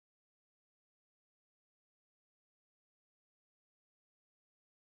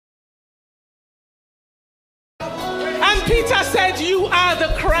Peter said, you are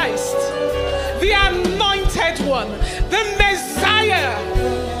the Christ, the anointed one, the Messiah,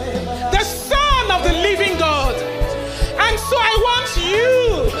 the Son of the living God. And so I want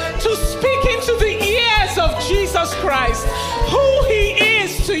you to speak into the ears of Jesus Christ, who he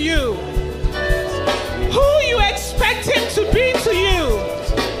is to you, who you expect him to be to you.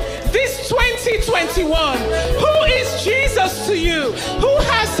 This 2021, who is Jesus to you? Who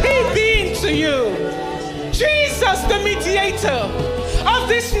has he been to you? Jesus, the mediator of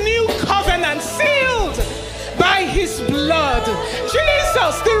this new covenant, sealed by his blood.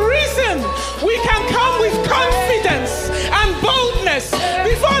 Jesus, the reason we can come with confidence and boldness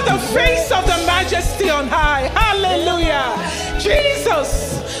before the face of the majesty on high. Hallelujah.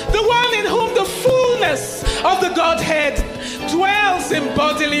 Jesus, the one in whom the fullness of the Godhead dwells in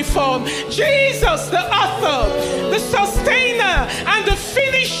bodily form. Jesus, the author, the sustainer, and the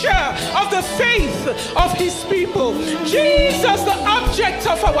finisher of the faith of his people. Jesus, the object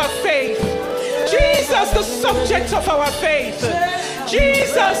of our faith. Jesus, the subject of our faith.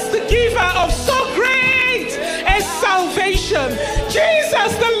 Jesus, the giver of so great a salvation.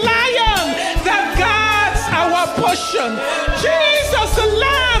 Jesus, the lion that guards our portion. Jesus, the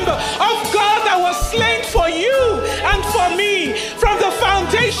Lamb of God that was slain for you and for me from the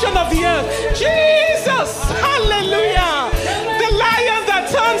foundation of the earth. Jesus, hallelujah, the lion that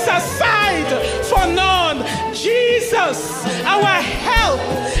turns aside for none. Jesus, our help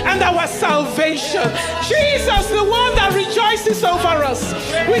and our salvation. Jesus, the one that rejoices over us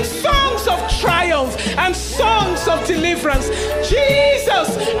with songs of triumph and songs of deliverance.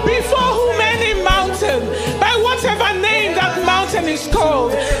 Jesus, before whom any mountain, by whatever name that mountain is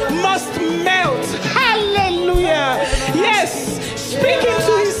called, must melt. Hallelujah. Yes, speak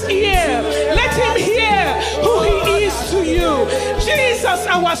into his ear. Let him hear who he is to you. Jesus,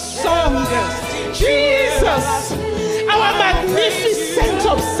 our song. Jesus, our magnificent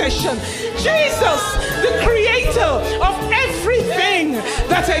obsession. Jesus, the creator of everything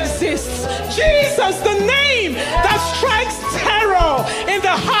that exists. Jesus, the name that strikes terror in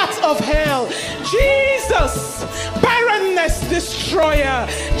the heart of hell. Jesus, barrenness destroyer.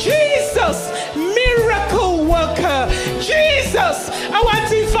 Jesus, miracle worker. Jesus, our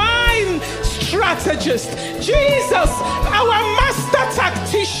divine strategist. Jesus, our master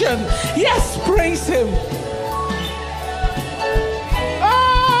tactician. Yes, praise him.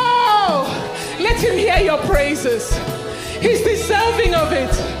 Oh, let him hear your praises. He's deserving of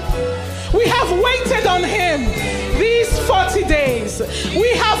it. We have waited on him these 40 days. We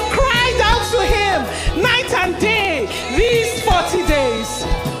have cried out to him night and day these 40 days.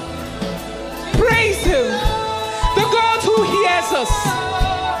 Praise him. The God who hears us.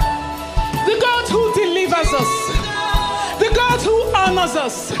 The God who delivers us. The God who honors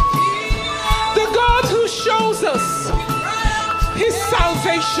us. The God who shows us his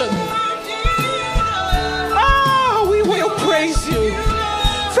salvation. Oh, we will praise you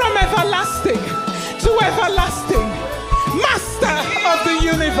from everlasting to everlasting. Master of the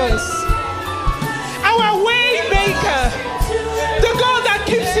universe. Our way maker. The God that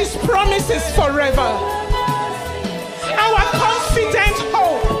keeps his promises forever. Our confident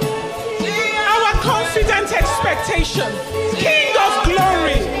hope. Confident expectation. King of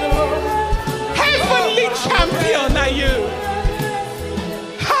glory. Heavenly champion are you.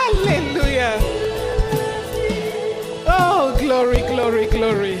 Hallelujah. Oh, glory, glory,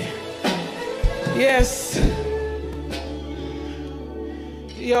 glory. Yes.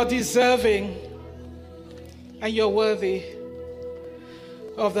 You're deserving and you're worthy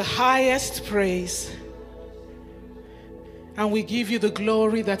of the highest praise. And we give you the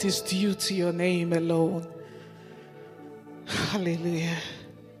glory that is due to your name alone. Hallelujah.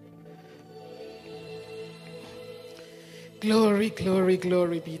 Glory, glory,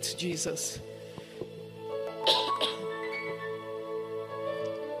 glory be to Jesus.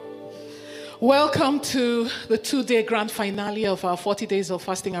 Welcome to the 2-day grand finale of our 40 days of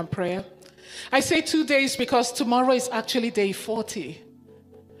fasting and prayer. I say 2 days because tomorrow is actually day 40.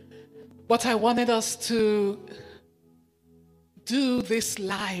 But I wanted us to do this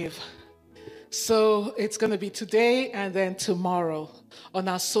live. So it's going to be today and then tomorrow on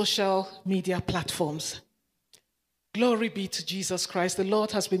our social media platforms. Glory be to Jesus Christ. The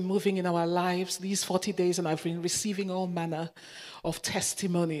Lord has been moving in our lives these 40 days and I've been receiving all manner of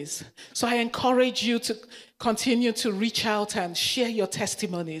testimonies. So I encourage you to continue to reach out and share your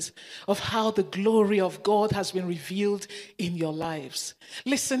testimonies of how the glory of God has been revealed in your lives.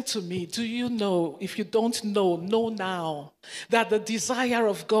 Listen to me. Do you know, if you don't know now, that the desire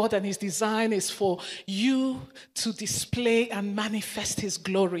of God and his design is for you to display and manifest his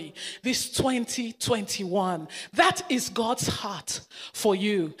glory this 2021. That That is God's heart for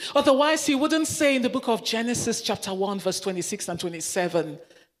you. Otherwise, he wouldn't say in the book of Genesis chapter 1, verse 26 and 27,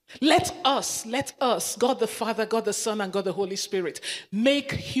 let us, God the Father, God the Son, and God the Holy Spirit,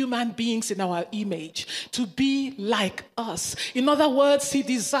 make human beings in our image to be like us. In other words, he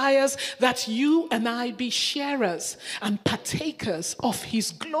desires that you and I be sharers and partakers of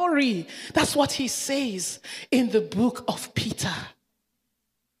his glory. That's what he says in the book of Peter.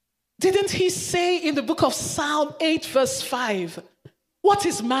 Didn't he say in the book of Psalm 8, verse 5, what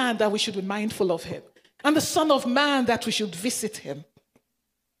is man that we should be mindful of him? And the Son of Man that we should visit him?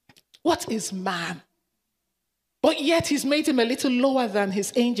 What is man? But yet he's made him a little lower than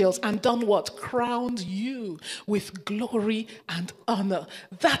his angels and done what? Crowned you with glory and honor.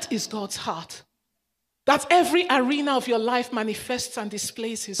 That is God's heart. That every arena of your life manifests and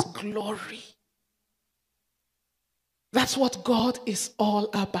displays his glory. That's what God is all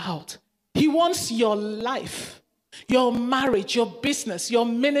about. He wants your life, your marriage, your business, your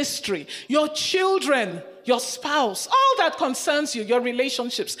ministry, your children, your spouse, all that concerns you, your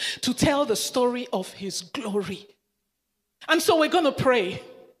relationships, to tell the story of his glory. And so we're going to pray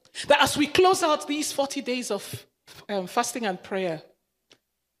that as we close out these 40 days of fasting and prayer,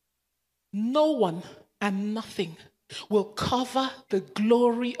 no one and nothing will cover the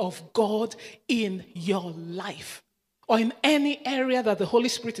glory of God in your life or in any area that the Holy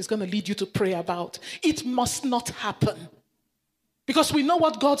Spirit is going to lead you to pray about. It must not happen because we know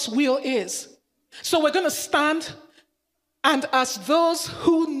what God's will is. So we're going to stand and as those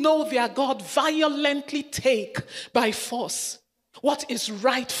who know their God violently take by force what is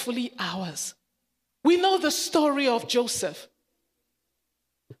rightfully ours. We know the story of Joseph.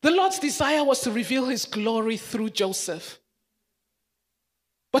 The Lord's desire was to reveal his glory through Joseph.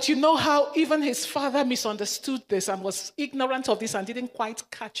 But you know how even his father misunderstood this and was ignorant of this and didn't quite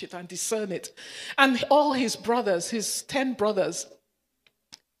catch it and discern it. And all his brothers, his 10 brothers,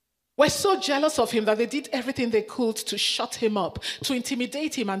 were so jealous of him that they did everything they could to shut him up, to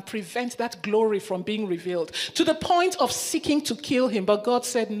intimidate him and prevent that glory from being revealed, to the point of seeking to kill him. But God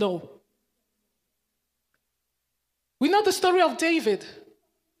said no. We know the story of David,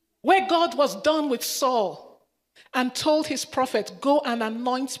 where God was done with Saul and told his prophet, go and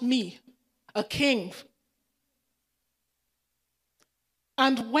anoint me a king.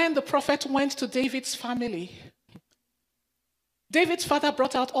 And when the prophet went to David's family, David's father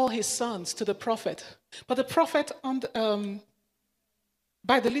brought out all his sons to the prophet. But the prophet,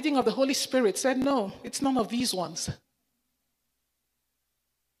 by the leading of the Holy Spirit, said, no, it's none of these ones.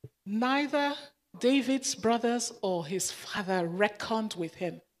 Neither David's brothers or his father reckoned with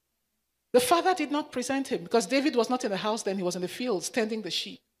him. The father did not present him because David was not in the house then, he was in the fields tending the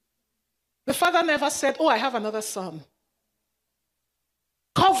sheep. The father never said, oh, I have another son.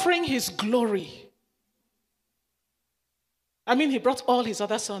 Covering his glory. I mean, he brought all his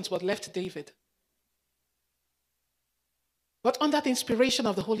other sons but left David. But under the inspiration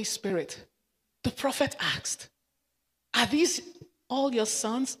of the Holy Spirit, the prophet asked, are these all your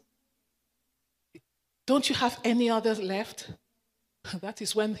sons? Don't you have any others left? That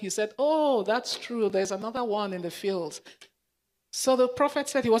is when he said, oh, that's true. There's another one in the fields. So the prophet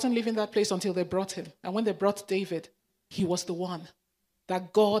said he wasn't leaving that place until they brought him. And when they brought David, he was the one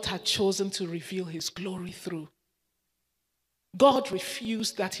that God had chosen to reveal his glory through. God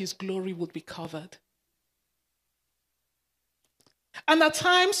refused that his glory would be covered. And at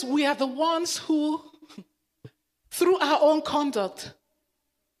times, we are the ones who, through our own conduct,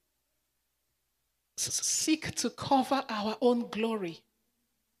 seek to cover our own glory.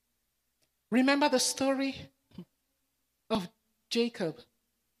 Remember the story of Jacob.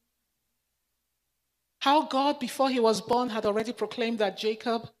 How God, before he was born, had already proclaimed that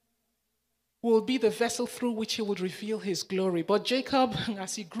Jacob will be the vessel through which he would reveal his glory. But Jacob,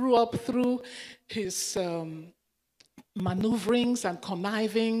 as he grew up through his maneuverings and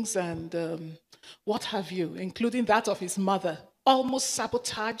connivings and what have you, including that of his mother, almost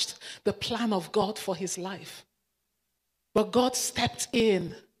sabotaged the plan of God for his life. But God stepped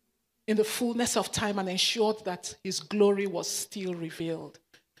in the fullness of time and ensured that his glory was still revealed.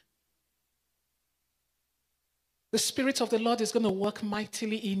 The Spirit of the Lord is going to work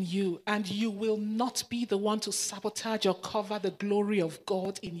mightily in you, and you will not be the one to sabotage or cover the glory of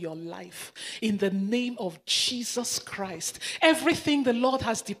God in your life. In the name of Jesus Christ, everything the Lord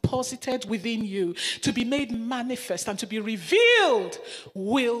has deposited within you to be made manifest and to be revealed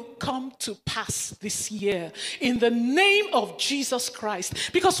will come to pass this year. In the name of Jesus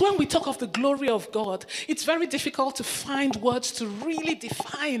Christ. Because when we talk of the glory of God, it's very difficult to find words to really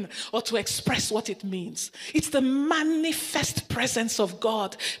define or to express what it means. It's the manifest presence of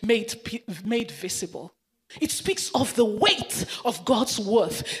God made visible. It speaks of the weight of God's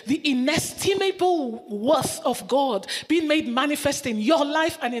worth, the inestimable worth of God being made manifest in your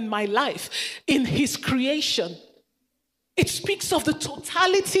life and in my life, in his creation. It speaks of the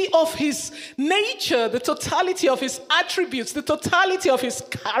totality of his nature, the totality of his attributes, the totality of his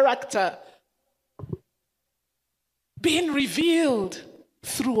character being revealed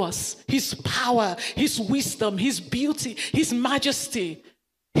through us. His power, his wisdom, his beauty, his majesty,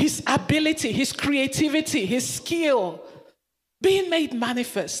 his ability, his creativity, his skill being made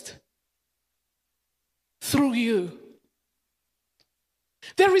manifest through you.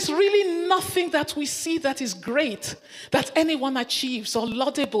 There is really nothing that we see that is great, that anyone achieves, or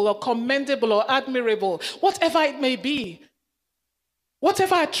laudable, or commendable, or admirable, whatever it may be.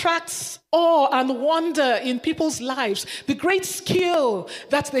 Whatever attracts awe and wonder in people's lives, the great skill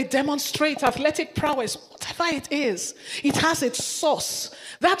that they demonstrate, athletic prowess, whatever it is, it has its source.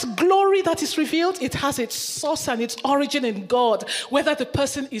 That glory that is revealed, it has its source and its origin in God, whether the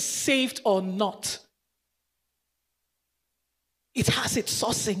person is saved or not. It has its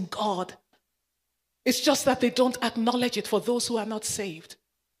source in God. It's just that they don't acknowledge it for those who are not saved.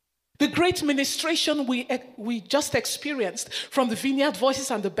 The great ministration we just experienced from the Vineyard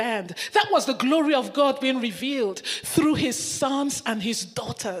Voices and the band, that was the glory of God being revealed through his sons and his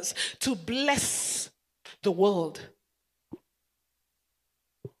daughters to bless the world.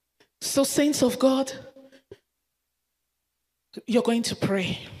 So, saints of God, you're going to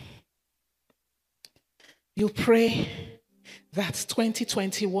pray. You'll pray that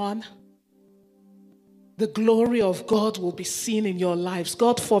 2021, the glory of God will be seen in your lives.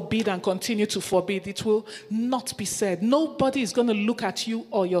 God forbid and continue to forbid. It will not be said. Nobody is going to look at you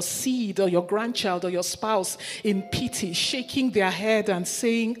or your seed or your grandchild or your spouse in pity, shaking their head and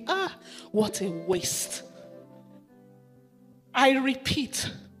saying, what a waste. I repeat,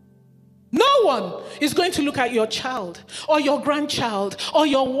 no one is going to look at your child or your grandchild or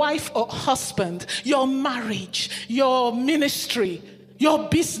your wife or husband, your marriage, your ministry, your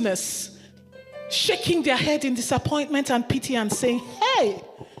business, shaking their head in disappointment and pity and saying, hey,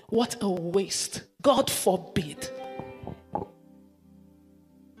 what a waste. God forbid.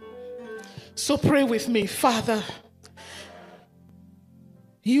 So pray with me. Father,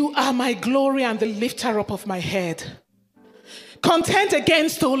 you are my glory and the lifter up of my head. Contend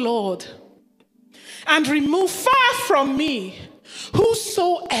against, O Lord, and remove far from me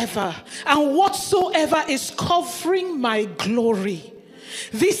whosoever and whatsoever is covering my glory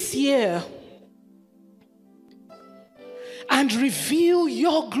this year, and reveal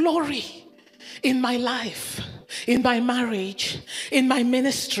your glory in my life, in my marriage, in my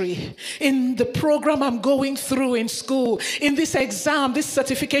ministry, in the program I'm going through in school, in this exam, this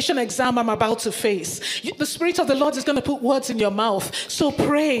certification exam I'm about to face. The Spirit of the Lord is going to put words in your mouth. So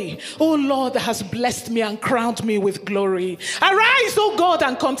pray, oh Lord, that has blessed me and crowned me with glory. Arise, oh God,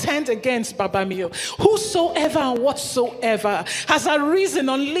 and contend against Babamio. Whosoever and whatsoever has arisen,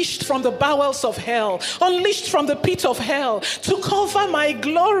 unleashed from the bowels of hell, unleashed from the pit of hell to cover my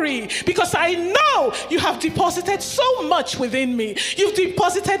glory, because I know you have deposited so much within me. You've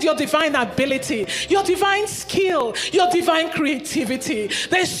deposited your divine ability, your divine skill, your divine creativity.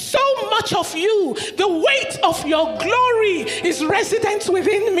 There's so much of you. The weight of your glory is resident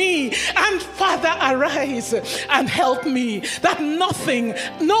within me. And Father, arise and help me that nothing,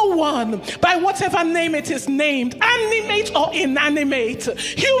 no one, by whatever name it is named, animate or inanimate,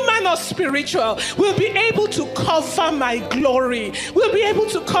 human or spiritual, will be able to cover my glory, will be able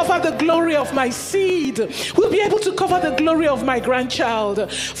to cover the glory of my seed, will be able to cover the glory of my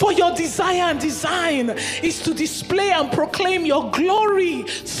grandchild. For your desire and design is to display and proclaim your glory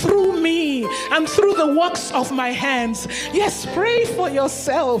through me and through the works of my hands. Yes, pray for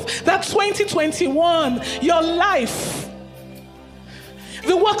yourself that 2021, your life,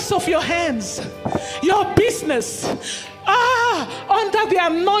 the works of your hands, your business, under the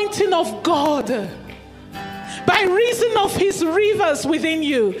anointing of God, by reason of his rivers within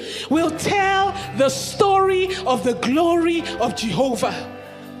you, will tell the story of the glory of Jehovah.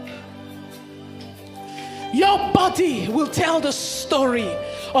 Your body will tell the story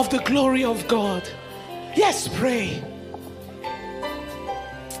of the glory of God. Yes, pray.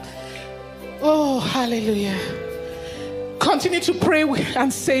 Oh, hallelujah. Continue to pray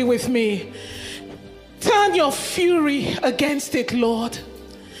and say with me, turn your fury against it, Lord.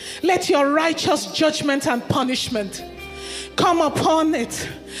 Let your righteous judgment and punishment come upon it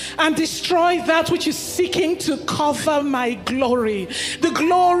and destroy that which is seeking to cover my glory. The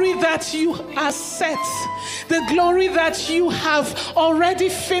glory that you are set, the glory that you have already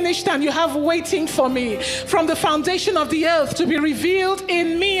finished and you have waiting for me from the foundation of the earth to be revealed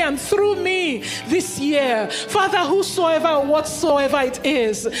in me and through me this year. Father, whosoever or whatsoever it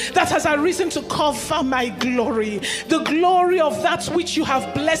is that has arisen to cover my glory, the glory of that which you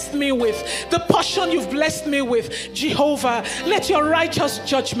have blessed me with, the portion you've blessed me with, Jehovah, let your righteous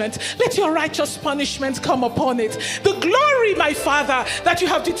judgment, let your righteous punishment come upon it. The glory, my Father, that you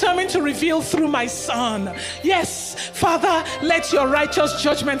have determined to reveal through my Son. Yes, Father, let your righteous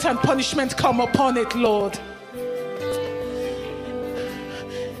judgment and punishment come upon it, Lord.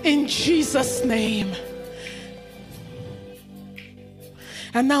 In Jesus' name.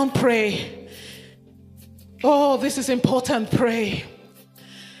 And now pray. Oh, this is important. Pray.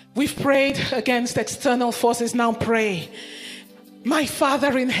 We've prayed against external forces. Now pray. My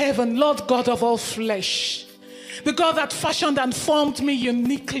Father in heaven, Lord God of all flesh, the God that fashioned and formed me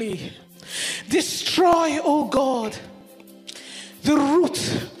uniquely, destroy, oh God, the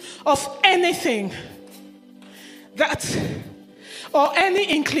root of anything that, or any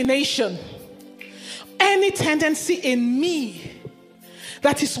inclination, any tendency in me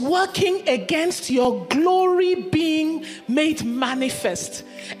that is working against your glory being made manifest.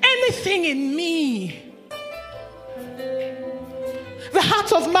 Anything in me. The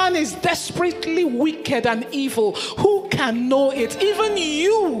heart of man is desperately wicked and evil. Who can know it? Even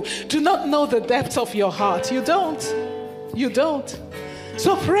you do not know the depth of your heart. You don't. You don't.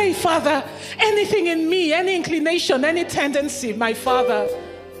 So pray, Father, anything in me, any inclination, any tendency, my Father.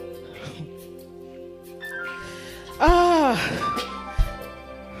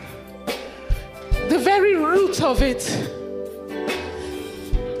 The very root of it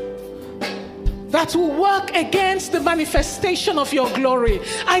that will work against the manifestation of your glory.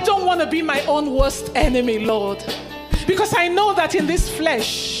 I don't want to be my own worst enemy, Lord, because I know that in this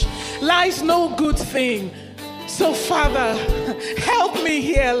flesh lies no good thing. So, Father, help me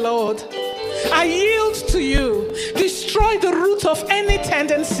here, Lord. I yield to you. Destroy the root of any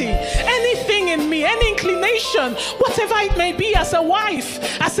tendency, anything in me, any inclination, whatever it may be, as a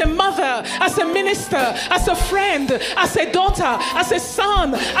wife, as a mother, as a minister, as a friend, as a daughter, as a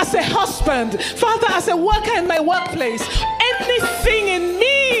son, as a husband, Father, as a worker in my workplace. Anything in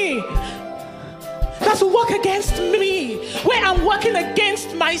me that will work against me, where I'm working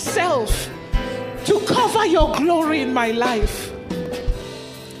against myself, to cover your glory in my life.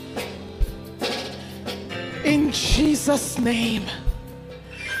 In Jesus' name.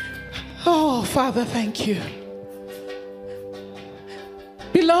 Oh, Father, thank you.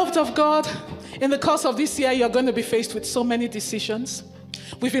 Beloved of God, in the course of this year, you're going to be faced with so many decisions.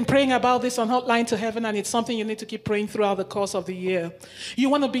 We've been praying about this on Hotline to Heaven, and it's something you need to keep praying throughout the course of the year. You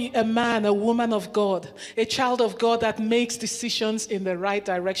want to be a man, a woman of God, a child of God that makes decisions in the right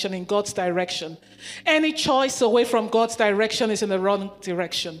direction, in God's direction. Any choice away from God's direction is in the wrong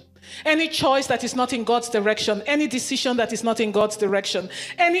direction. Any choice that is not in God's direction, any decision that is not in God's direction,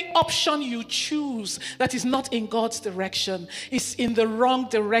 any option you choose that is not in God's direction is in the wrong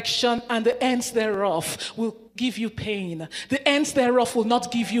direction, and the ends thereof will give you pain. The ends thereof will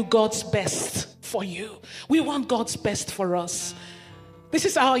not give you God's best for you. We want God's best for us. This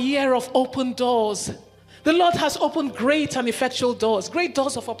is our year of open doors. The Lord has opened great and effectual doors, great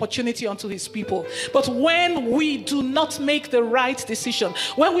doors of opportunity unto his people. But when we do not make the right decision,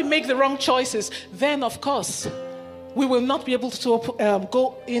 when we make the wrong choices, then of course, we will not be able to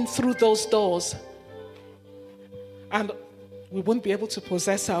go in through those doors. And we won't be able to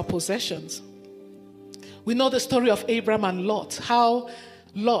possess our possessions. We know the story of Abraham and Lot, how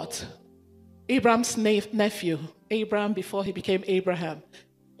Lot, Abraham's nephew, Abraham before he became Abraham,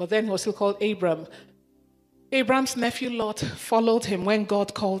 but then he was still called Abram. Abraham's nephew Lot followed him when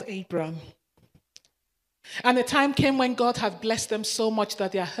God called Abram. And the time came when God had blessed them so much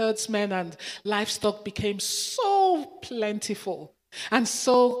that their herdsmen and livestock became so plentiful. And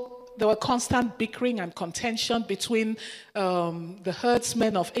so there were constant bickering and contention between the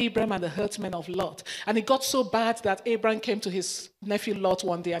herdsmen of Abram and the herdsmen of Lot. And it got so bad that Abram came to his nephew Lot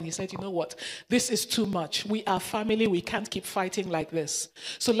one day and he said, you know what, this is too much. We are family. We can't keep fighting like this.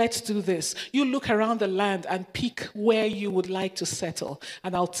 So let's do this. You look around the land and pick where you would like to settle,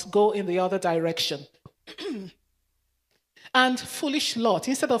 and I'll go in the other direction. And foolish Lot,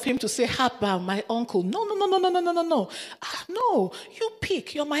 instead of him to say, Haba, my uncle, no. No, you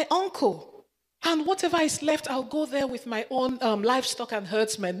pick, you're my uncle. And whatever is left, I'll go there with my own livestock and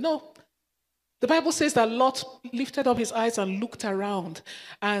herdsmen. No. The Bible says that Lot lifted up his eyes and looked around.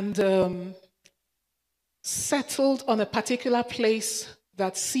 And settled on a particular place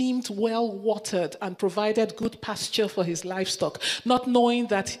that seemed well watered and provided good pasture for his livestock, not knowing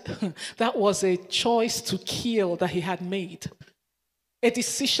that that was a choice to kill that he had made. A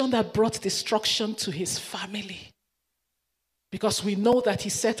decision that brought destruction to his family. Because we know that he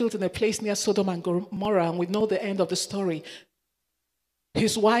settled in a place near Sodom and Gomorrah, and we know the end of the story.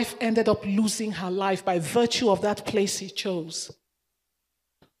 His wife ended up losing her life by virtue of that place he chose.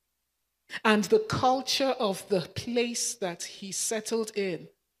 And the culture of the place that he settled in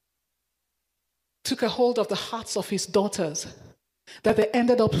took a hold of the hearts of his daughters, that they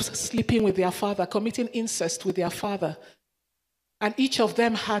ended up sleeping with their father, committing incest with their father. And each of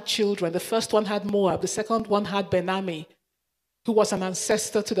them had children. The first one had Moab, the second one had Ben-Ammi, who was an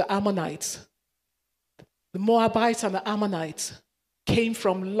ancestor to the Ammonites. The Moabites and the Ammonites came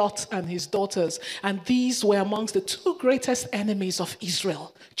from Lot and his daughters, and these were amongst the two greatest enemies of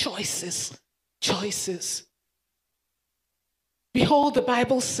Israel. Choices. Behold, the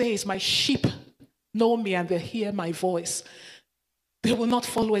Bible says, my sheep know me and they hear my voice. They will not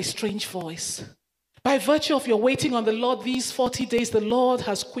follow a strange voice. By virtue of your waiting on the Lord these 40 days, the Lord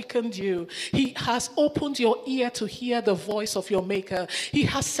has quickened you. He has opened your ear to hear the voice of your Maker. He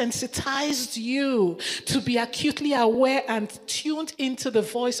has sensitized you to be acutely aware and tuned into the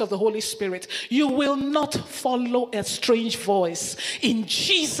voice of the Holy Spirit. You will not follow a strange voice. In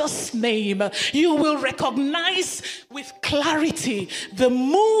Jesus' name, you will recognize with clarity the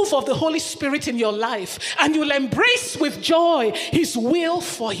move of the Holy Spirit in your life, and you'll embrace with joy His will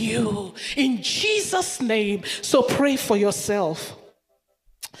for you. In Jesus' name. So pray for yourself.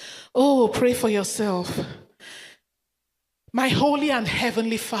 Oh, pray for yourself. My holy and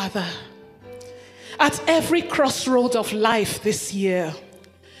heavenly Father, at every crossroad of life this year,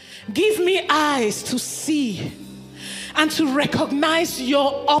 give me eyes to see and to recognize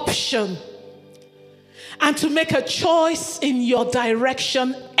your option and to make a choice in your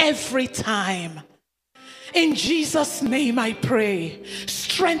direction every time. In Jesus' name I pray.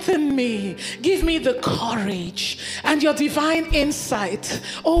 Strengthen me. Give me the courage and your divine insight,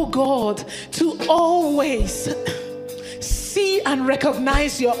 oh God, to always see and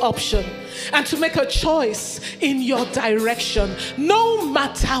recognize your option and to make a choice in your direction, no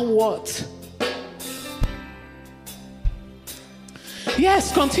matter what.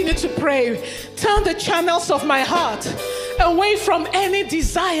 Yes, continue to pray. Turn the channels of my heart away from any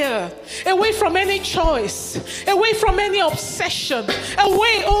desire, away from any choice, away from any obsession,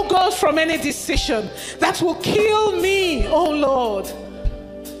 away, oh God, from any decision that will kill me, oh Lord.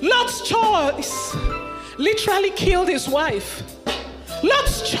 Lot's choice literally killed his wife.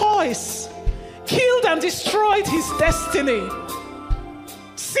 Lot's choice killed and destroyed his destiny.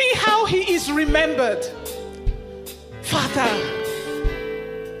 See how he is remembered. Father,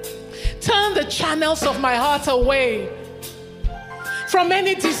 turn the channels of my heart away from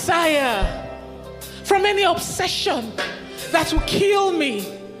any desire, from any obsession that will kill me,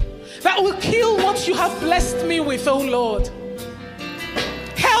 that will kill what you have blessed me with, oh Lord.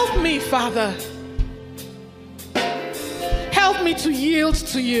 Help me, Father. Help me to yield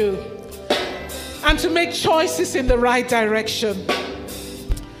to you and to make choices in the right direction.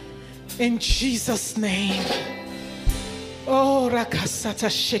 In Jesus' name. Oh, Rakasata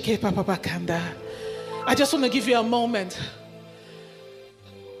Sheke Papa Bakanda. I just want to give you a moment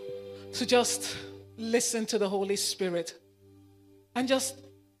to just listen to the Holy Spirit and just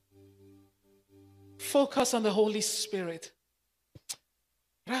focus on the Holy Spirit.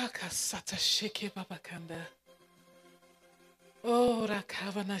 Rakasata Sheke Papa Kanda. Oh,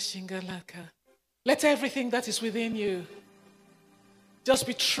 Rakavana Shingalaka. Let everything that is within you just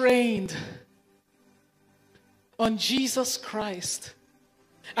be trained on Jesus Christ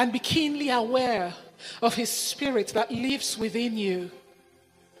and be keenly aware of His Spirit that lives within you.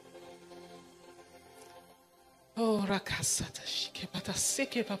 Oh, Rakasata Shikepata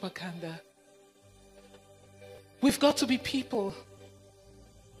Seke Papakanda. We've got to be people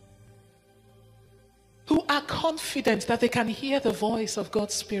who are confident that they can hear the voice of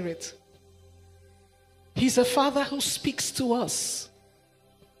God's Spirit. He's a Father who speaks to us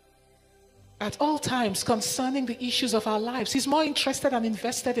at all times concerning the issues of our lives. He's more interested and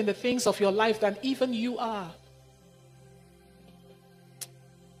invested in the things of your life than even you are.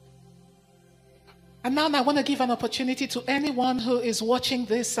 And now I want to give an opportunity to anyone who is watching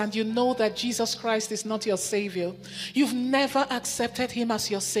this and you know that Jesus Christ is not your Savior. You've never accepted Him as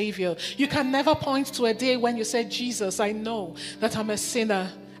your Savior. You can never point to a day when you said, Jesus, I know that I'm a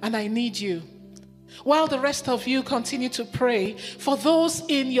sinner and I need you. While the rest of you continue to pray for those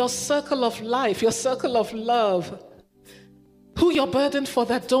in your circle of life, your circle of love, who you're burdened for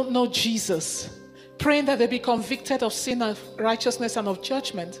that don't know Jesus, praying that they be convicted of sin, of righteousness, and of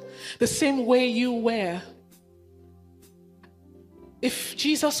judgment, the same way you were. If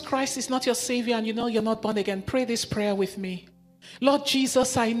Jesus Christ is not your Savior and you know you're not born again, pray this prayer with me. Lord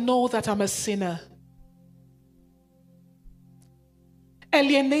Jesus, I know that I'm a sinner,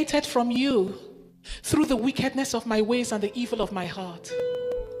 alienated from you through the wickedness of my ways and the evil of my heart.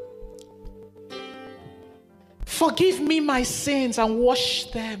 Forgive me my sins and wash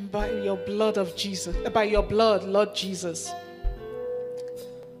them by your blood of Jesus, by your blood, Lord Jesus.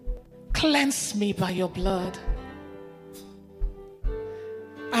 Cleanse me by your blood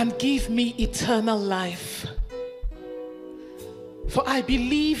and give me eternal life. For I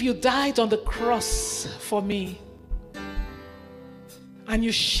believe you died on the cross for me, and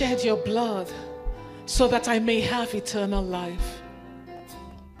you shed your blood so that I may have eternal life.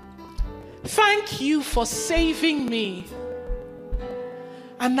 Thank you for saving me.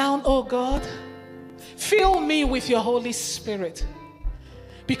 And now, oh God, fill me with your Holy Spirit,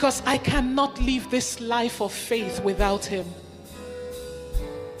 because I cannot live this life of faith without him.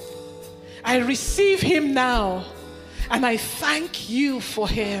 I receive him now, and I thank you for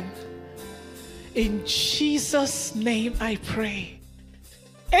him. In Jesus' name I pray.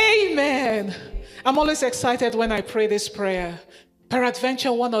 Amen. I'm always excited when I pray this prayer.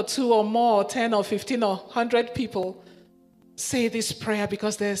 Peradventure 1 or 2 or more, or 10 or 15 or 100 people say this prayer,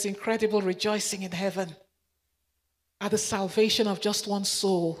 because there's incredible rejoicing in heaven at the salvation of just one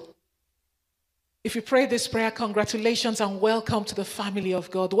soul. If you pray this prayer, congratulations and welcome to the family of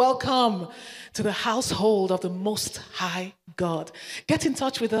God. Welcome to the household of the Most High God. Get in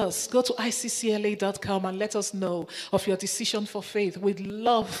touch with us. Go to iccla.com and let us know of your decision for faith. We'd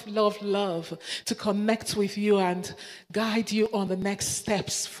love, love, love to connect with you and guide you on the next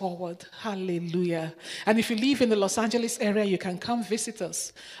steps forward. Hallelujah. And if you live in the Los Angeles area, you can come visit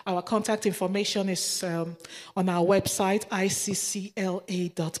us. Our contact information is on our website, iccla.com.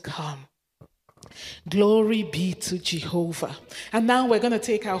 Glory be to Jehovah. And now we're going to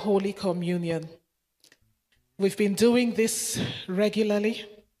take our Holy Communion. We've been doing this regularly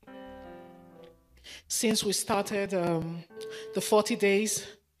since we started the 40 days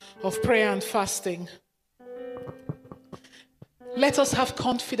of prayer and fasting. Let us have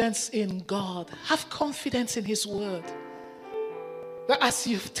confidence in God. Have confidence in his word. That as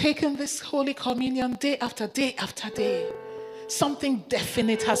you've taken this Holy Communion day after day after day, something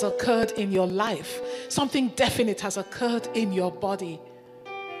definite has occurred in your life. Something definite has occurred in your body.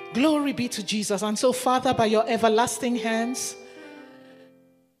 Glory be to Jesus. And so, Father, by your everlasting hands,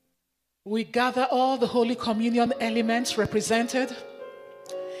 we gather all the Holy Communion elements represented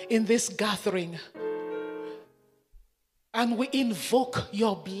in this gathering. And we invoke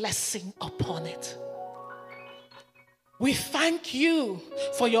your blessing upon it. We thank you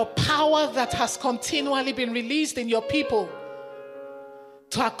for your power that has continually been released in your people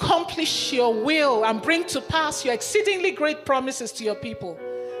to accomplish your will and bring to pass your exceedingly great promises to your people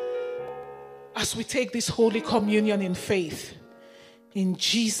as we take this Holy Communion in faith. In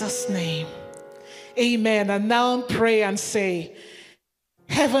Jesus' name, amen. And now pray and say,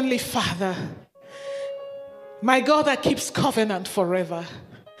 Heavenly Father, my God that keeps covenant forever,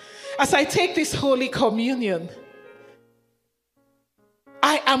 as I take this Holy Communion,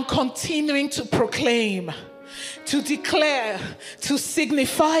 I am continuing to proclaim, to declare, to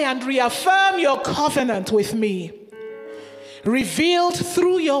signify and reaffirm your covenant with me, revealed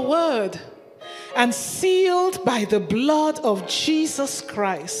through your word and sealed by the blood of Jesus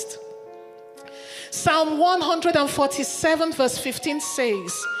Christ. Psalm 147 verse 15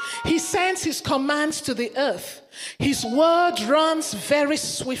 says, he sends his commands to the earth. His word runs very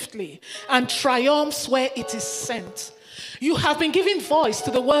swiftly and triumphs where it is sent. You have been giving voice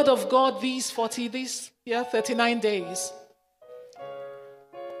to the word of God these 39 days.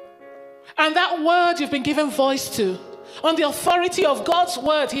 And that word you've been given voice to, on the authority of God's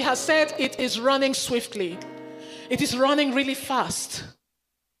word, he has said it is running swiftly. It is running really fast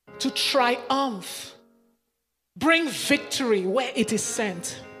to triumph, bring victory where it is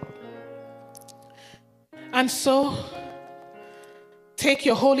sent. And so, take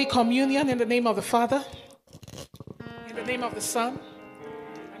your Holy Communion in the name of the Father, in the name of the Son,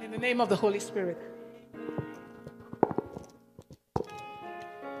 and in the name of the Holy Spirit.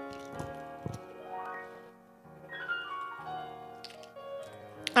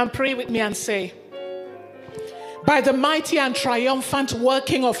 And pray with me and say, by the mighty and triumphant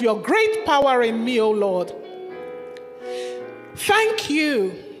working of your great power in me, O Lord, thank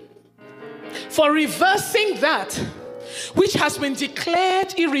you for reversing that which has been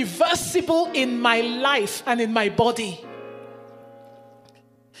declared irreversible in my life and in my body.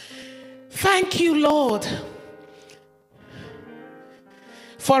 Thank you, Lord,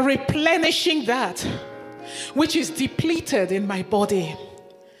 for replenishing that which is depleted in my body.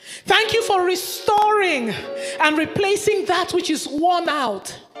 Thank you for restoring and replacing that which is worn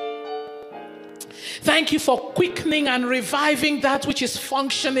out. Thank you for quickening and reviving that which is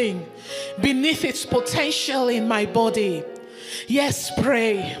functioning beneath its potential in my body. Yes,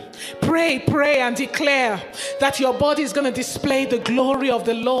 pray and declare that your body is going to display the glory of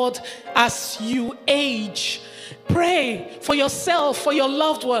the Lord as you age. Pray for yourself, for your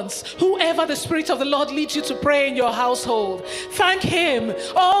loved ones, whoever the Spirit of the Lord leads you to pray in your household. Thank Him.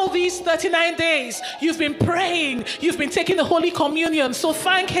 All these 39 days, you've been praying, you've been taking the Holy Communion. So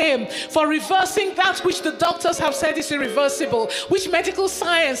thank Him for reversing that which the doctors have said is irreversible, which medical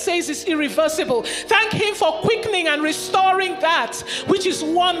science says is irreversible. Thank Him for quickening and restoring that which is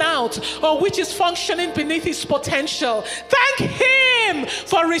worn out or which is functioning beneath its potential. Thank Him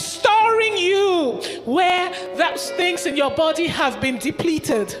for restoring you where those things in your body have been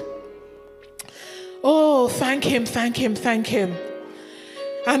depleted. Oh, thank Him, thank Him, thank Him.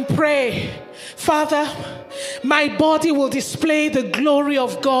 And pray, Father, my body will display the glory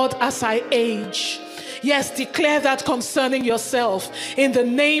of God as I age. Yes, declare that concerning yourself in the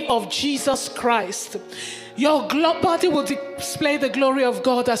name of Jesus Christ. Your body will display the glory of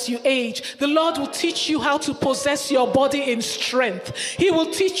God as you age. The Lord will teach you how to possess your body in strength. He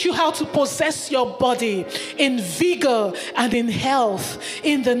will teach you how to possess your body in vigor and in health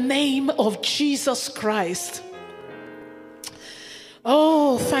in the name of Jesus Christ.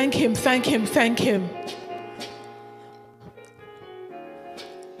 Oh, thank Him, thank Him, thank Him.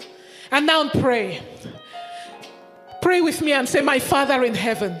 And now pray. Pray with me and say, my Father in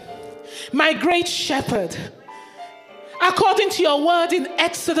heaven, my great shepherd, according to your word in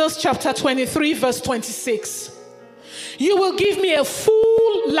Exodus chapter 23, verse 26, you will give me a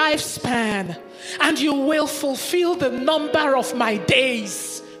full lifespan and you will fulfill the number of my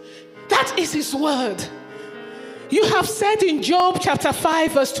days. That is His word. You have said in Job chapter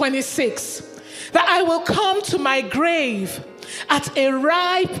 5, verse 26, that I will come to my grave at a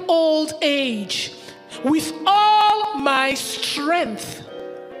ripe old age with all my strength.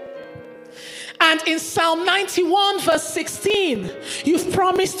 And in Psalm 91 verse 16, you've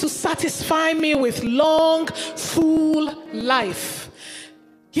promised to satisfy me with long, full life.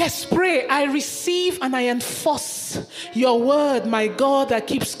 Yes, pray, I receive and I enforce your word, my God that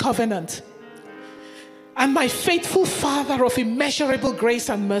keeps covenant. And my faithful Father of immeasurable grace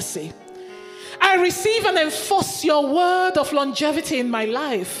and mercy. I receive and enforce your word of longevity in my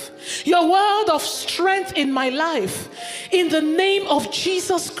life, your word of strength in my life. In the name of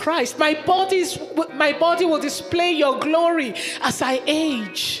Jesus Christ, my body will display your glory as I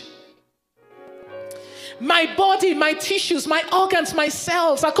age. My body, my tissues, my organs, my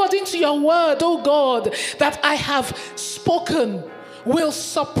cells, according to your word, oh God, that I have spoken, will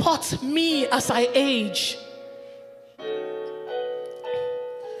support me as I age.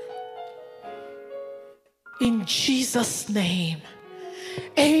 In Jesus' name,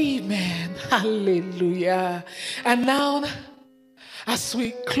 amen. Hallelujah. And now, as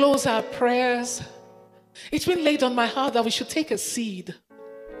we close our prayers, it's been laid on my heart that we should take a seed.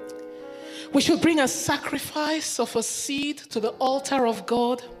 We should bring a sacrifice of a seed to the altar of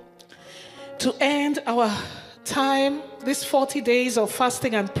God to end our time, these 40 days of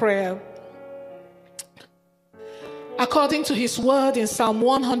fasting and prayer. According to His word in Psalm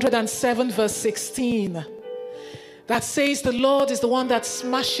 107 verse 16, that says the Lord is the one that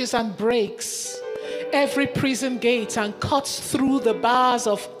smashes and breaks every prison gate and cuts through the bars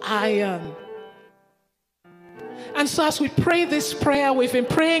of iron. And so as we pray this prayer, we've been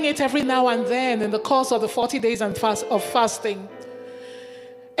praying it every now and then in the course of the 40 days of fasting.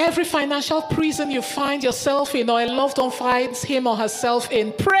 Every financial prison you find yourself in, or a loved one finds him or herself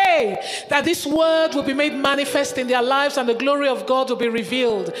in, pray that this word will be made manifest in their lives and the glory of God will be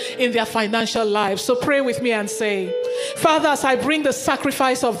revealed in their financial lives. So pray with me and say, Father, as I bring the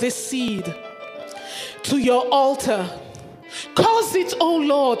sacrifice of this seed to your altar, cause it, O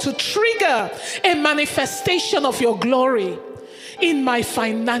Lord, to trigger a manifestation of your glory in my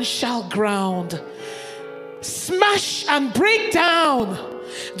financial ground. Smash and break down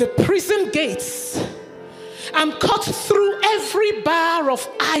the prison gates and cut through every bar of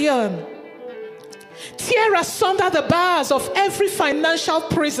iron. Tear asunder the bars of every financial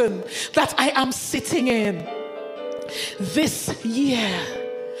prison that I am sitting in this year.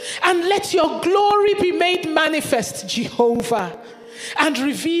 And let your glory be made manifest, Jehovah, and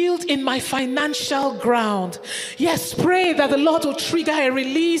revealed in my financial ground. Yes, pray that the Lord will trigger a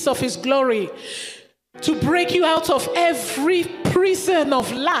release of His glory to break you out of every prison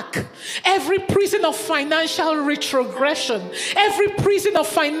of lack, every prison of financial retrogression, every prison of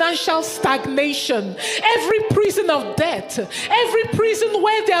financial stagnation, every prison of debt, every prison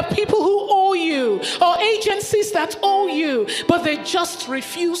where there are people who owe you or agencies that owe you, but they just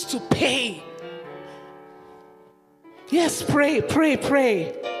refuse to pay. Yes, pray, pray,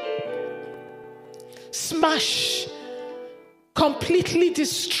 pray. Smash, completely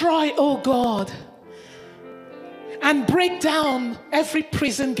destroy, oh God, and break down every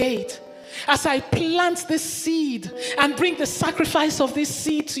prison gate. As I plant this seed and bring the sacrifice of this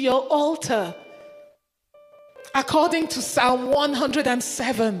seed to your altar, according to Psalm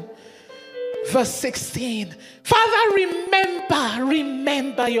 107, verse 16. Father,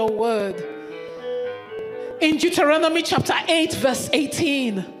 remember your word. In Deuteronomy chapter 8, verse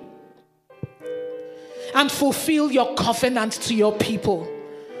 18. And fulfill your covenant to your people.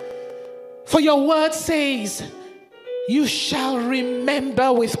 For your word says, you shall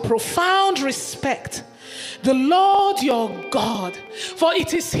remember with profound respect the Lord your God, for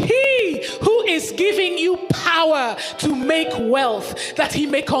it is he who is giving you power to make wealth, that he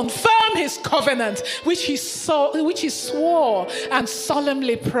may confirm his covenant, which he swore and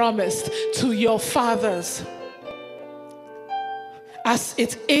solemnly promised to your fathers, as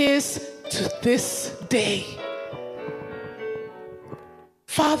it is to this day.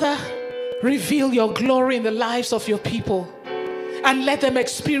 Father, reveal your glory in the lives of your people, and let them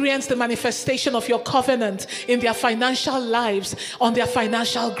experience the manifestation of your covenant in their financial lives, on their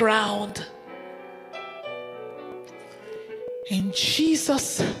financial ground. In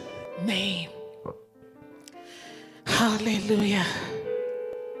Jesus' name. Hallelujah.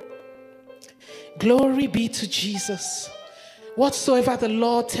 Glory be to Jesus. Whatsoever the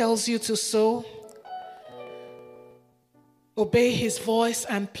Lord tells you to sow, obey his voice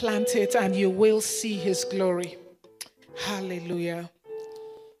and plant it, and you will see his glory. Hallelujah.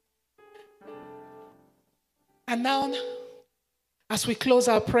 And now, as we close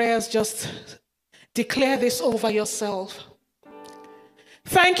our prayers, just declare this over yourself.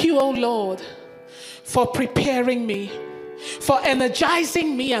 Thank you, O Lord, for preparing me, for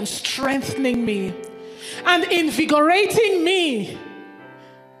energizing me and strengthening me, and invigorating me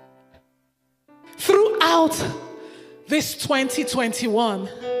throughout this 2021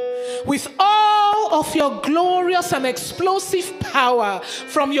 with all of your glorious and explosive power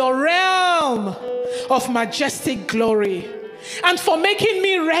from your realm of majestic glory, and for making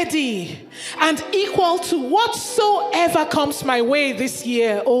me ready and equal to whatsoever comes my way this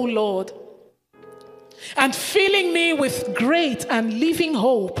year, O Lord, and filling me with great and living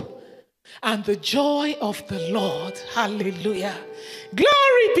hope and the joy of the Lord. Hallelujah.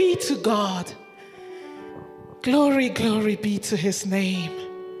 Glory be to God. Glory, glory be to his name.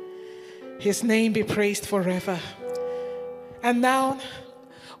 His name be praised forever. And now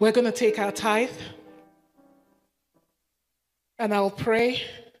we're going to take our tithe, and I'll pray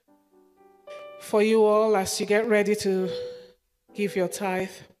for you all as you get ready to give your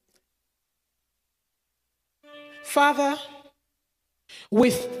tithe. Father,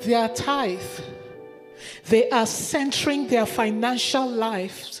 with their tithe, they are centering their financial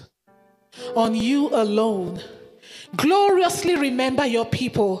lives on you alone. Gloriously remember your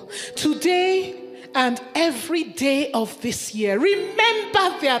people today and every day of this year.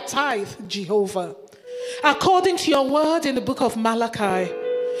 Remember their tithe, Jehovah. According to your word in the book of Malachi,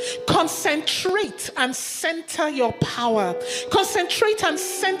 concentrate and center your power. Concentrate and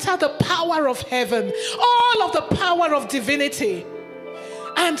center the power of heaven, all of the power of divinity.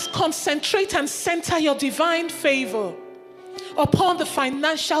 And concentrate and center your divine favor upon the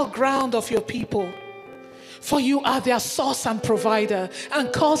financial ground of your people. For you are their source and provider,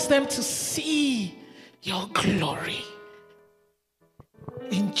 and cause them to see your glory.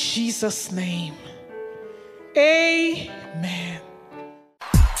 In Jesus' name, amen.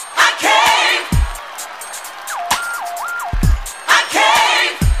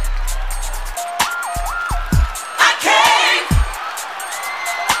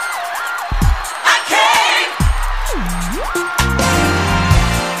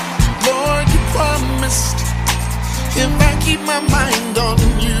 My mind on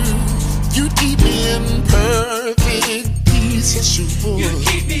you, you keep me in perfect peace. Yes, you would. You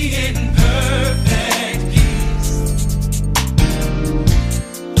keep me in perfect peace.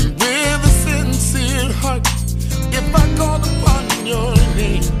 With a sincere heart, if I call upon your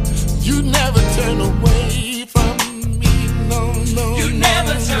name, you never turn away from me. No, no, you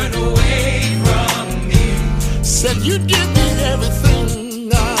never turn away from me. Said you'd give me everything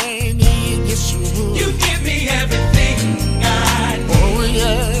I need. Yes, you would. You give me everything.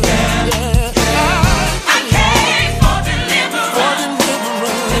 I came for deliverance.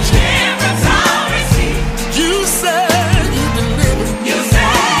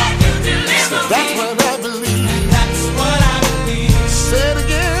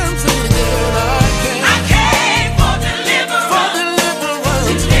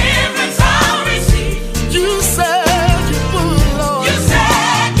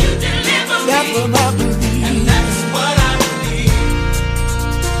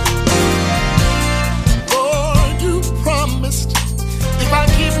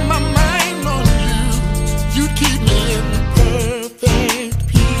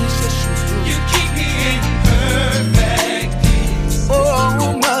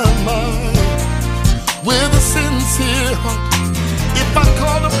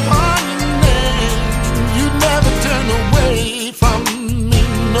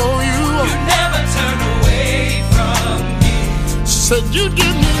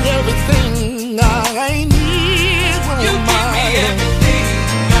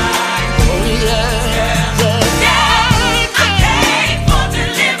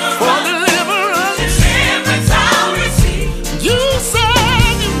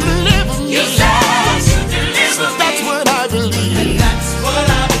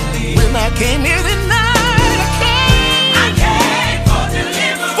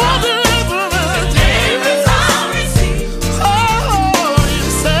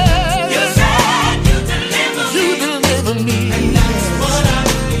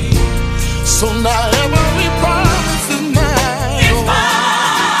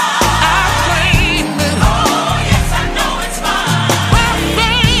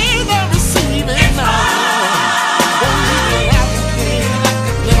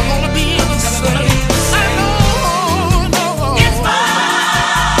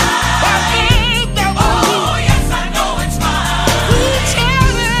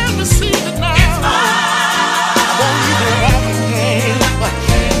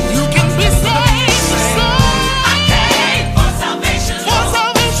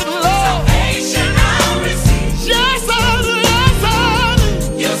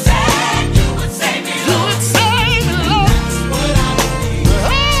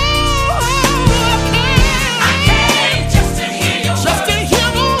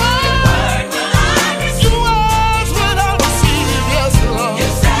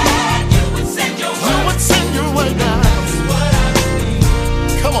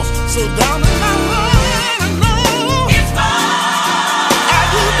 So down in my heart I know it's mine. I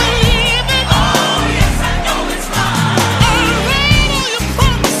do believe it. Oh yes, I know it's mine. I read all your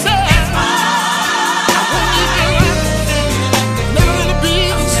promises. It's mine. I won't give you up. Never gonna be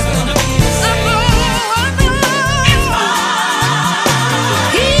the same. I know it's mine.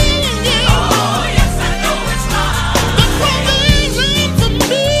 Healing you. Oh yes, I know it's mine. The provision for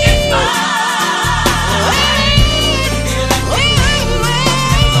me. It's mine.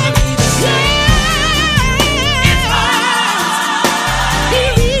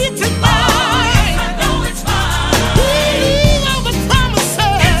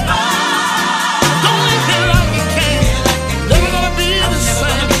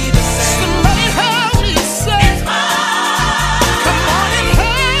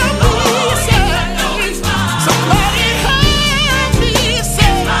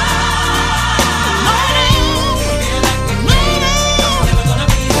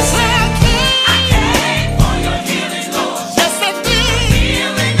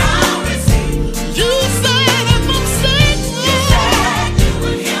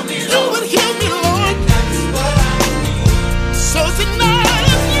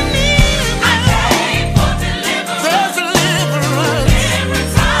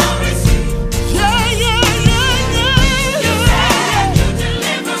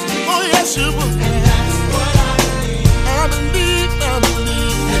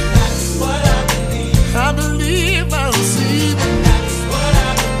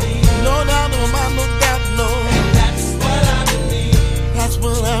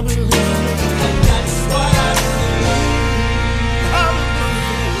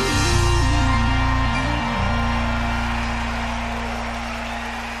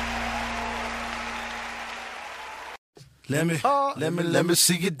 Let me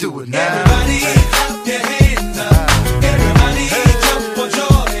see you do it now. Everybody clap your hands up.